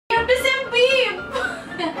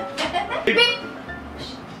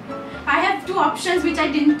two options which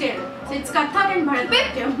I didn't tell. So it's Kathak and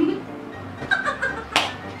Bharatanatyam.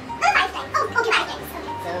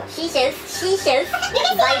 So seashells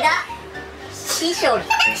by the seashore.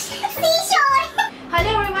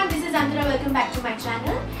 Hello everyone, this is Antara. Welcome back to my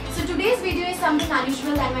channel. So today's video is something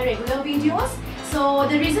unusual than my regular videos. So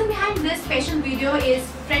the reason behind this special video is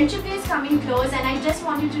friendship is coming close and I just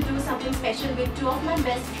wanted to do something special with two of my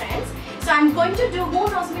best friends. So I'm going to do Who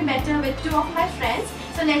Knows Me Better with two of my friends.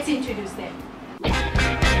 So let's introduce them.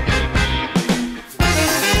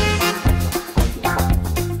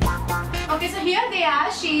 Okay, so here they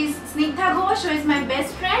are. She's Snigdha Ghosh, who is my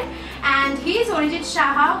best friend, and he is Arijit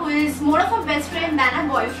Saha, who is more of a best friend than a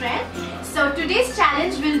boyfriend. So today's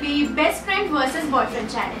challenge will be best friend versus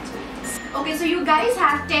boyfriend challenge. Okay, so you guys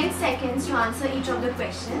have 10 seconds to answer each of the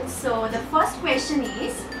questions. So the first question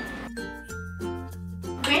is,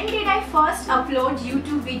 when did I first upload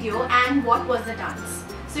YouTube video and what was the dance?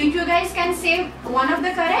 So if you guys can say one of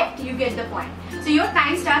the correct, you get the point. So your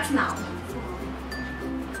time starts now.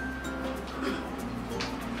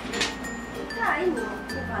 I know.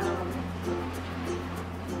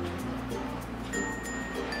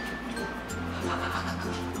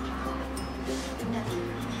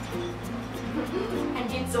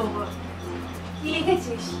 And it's over.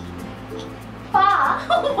 Pa?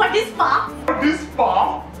 What is pa?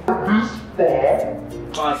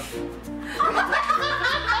 Pass.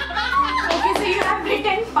 Okay, so you have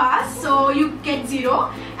written pass, so you get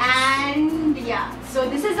 0. And yeah, so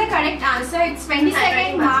this is the correct answer. It's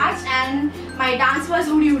 22nd March and my dance was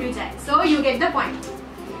Udi Udi Jai. So you get the point.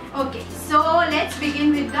 Okay, so let's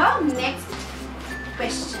begin with the next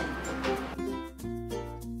question.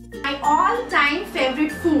 My all-time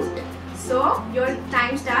favorite food. So your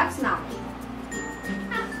time starts now.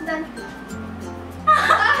 Done.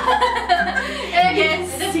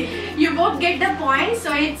 Yes, you both get the point,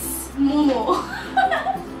 so it's Momo.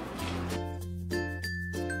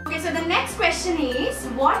 Okay, so the next question is,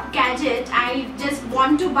 what gadget I just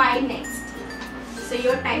want to buy next? So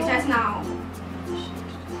your time starts now.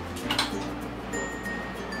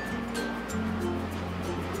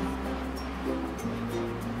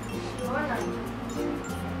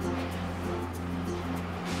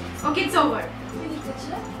 Okay, it's over.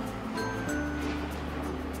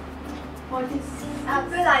 What is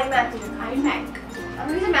Apple iMac. iMac?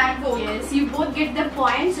 It's a MacBook. Yes, you both get the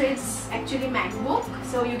point, so it's actually MacBook.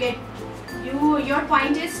 So you get your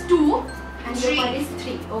point is 2 and your point is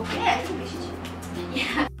 3. Okay.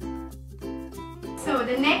 Yeah. So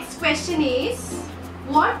the next question is,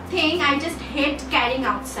 what thing I just hate carrying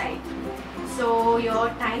outside? So your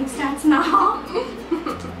time starts now.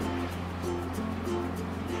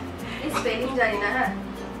 It's spelling Janina.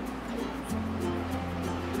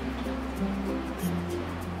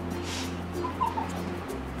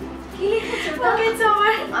 Okay, it's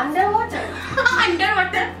over. Underwater.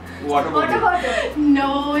 Underwater. Water bottle.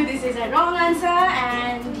 No, this is a wrong answer,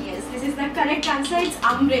 and yes, this is the correct answer. It's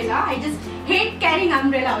umbrella. I just hate carrying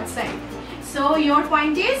umbrella outside. So your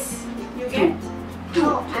point is, you get 2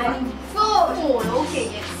 and 4. Okay,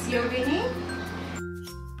 yes, you're winning.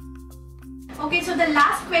 Okay, so the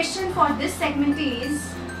last question for this segment is,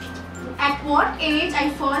 at what age I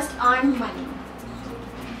first earned money?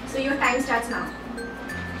 So your time starts now.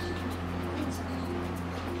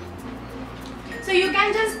 So you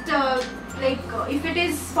can just if it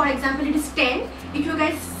is, for example, it is 10, if you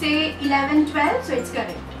guys say 11, 12, so it's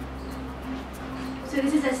correct. So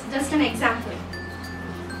this is just an example.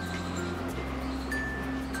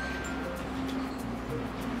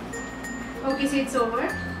 Okay, so it's over.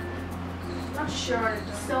 Not sure.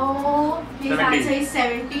 So his 17. answer is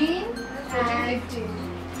 17 and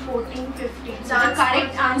 14, 15. So the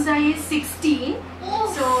correct answer is 16.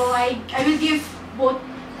 So I will give both.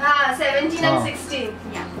 17 and 16.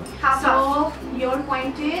 Yeah. Half. So your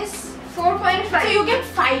point is 4.5. So you get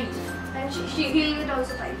 5. And he'll get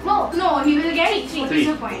also 5. No, he will get 3. What is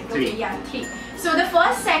the point? Three. Okay, yeah, 3. So the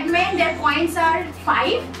first segment, their points are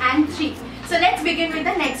 5 and 3. So let's begin with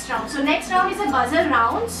the next round. So next round is a buzzer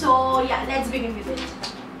round. So yeah, let's begin with it.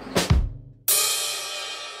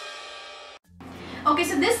 Okay,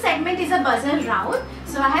 so this segment is a buzzer round.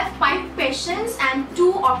 So I have 5 questions and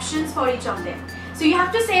 2 options for each of them. So you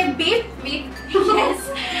have to say beep, beep, yes,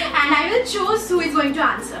 and I will choose who is going to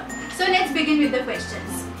answer. So let's begin with the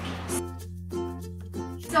questions.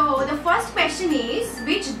 So the first question is,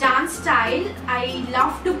 which dance style I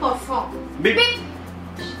love to perform? Beep. Beep.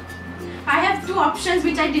 I have 2 options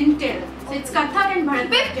which I didn't tell. So it's Kathak and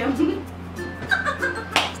Bharatanatyam.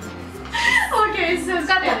 Okay, so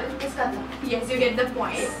Kathak. It's Kathak. Yes, you get the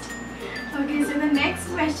point. Okay, so the next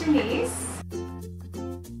question is,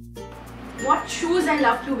 what shoes I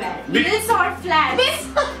love to wear. Heels or flats?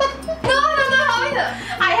 No, how is it?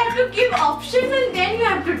 I have to give options and then you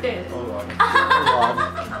have to tell. Oh god.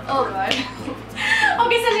 Oh god.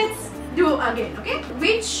 Okay, so let's do again, okay?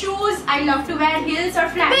 Which shoes I love to wear, heels or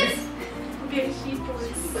flats? Okay, she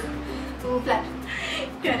told. Flat.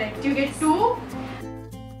 Correct. You get 2.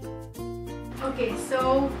 Okay,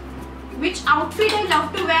 so which outfit I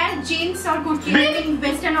love to wear, jeans or kurti? I mean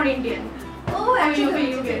Western or Indian? Oh,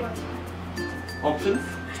 actually, you get. Options?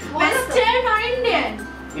 Western or Indian?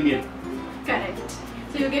 Indian. Correct.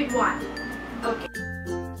 So you get 1. Okay.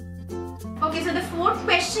 Okay, so the 4th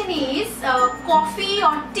question is coffee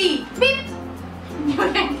or tea? Beep.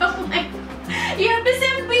 You have to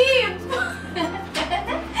say beep.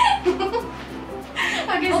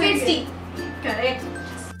 Okay, so it's tea. Correct.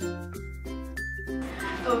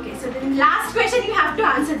 Okay, so the last question you have to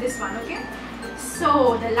answer this one, okay?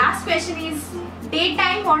 So the last question is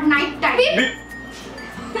daytime or night time? Beep.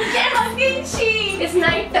 Yes, It's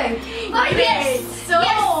night time. Oh yes. So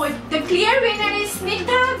the clear winner is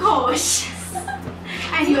Snigdha Ghosh.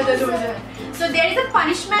 And you're the loser. So there is a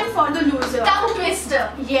punishment for the loser. Tongue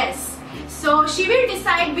twister. Yes. So she will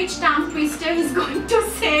decide which tongue twister he's going to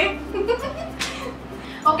say.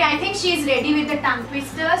 Okay, I think she is ready with the tongue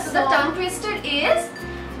twister. So the tongue twister is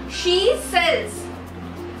she sells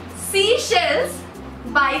seashells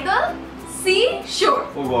by the seashore.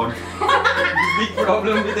 Oh god. Big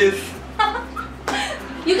problem with this.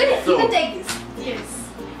 You can take this. Yes.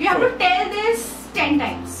 You have to tell this 10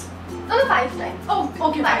 times. No, 5 times. Oh,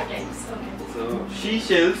 okay, 5 5 times. Okay. So she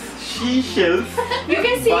shells You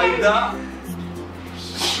can see by it. the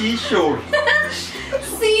seashore.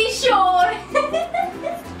 Seashore.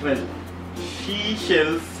 Well, she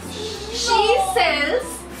sells She sells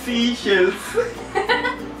seashells.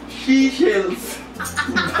 Seashells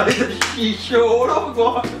by the seashore. Oh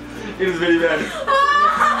god. It is very bad.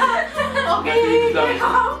 Okay, It's done.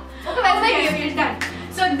 Okay, where's my Okay, gift? it's done.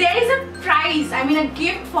 So there is a prize, I mean a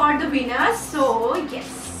gift for the winner. So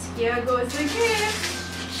yes, here goes the gift.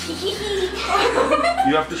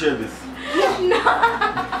 You have to share this.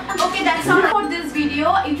 Okay, that's all for this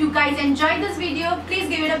video. If you guys enjoyed this video, please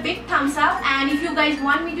give it a big thumbs up. And if you guys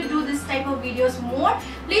want me to do this type of videos more,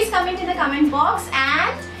 please comment in the comment box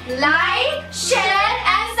and Like, share,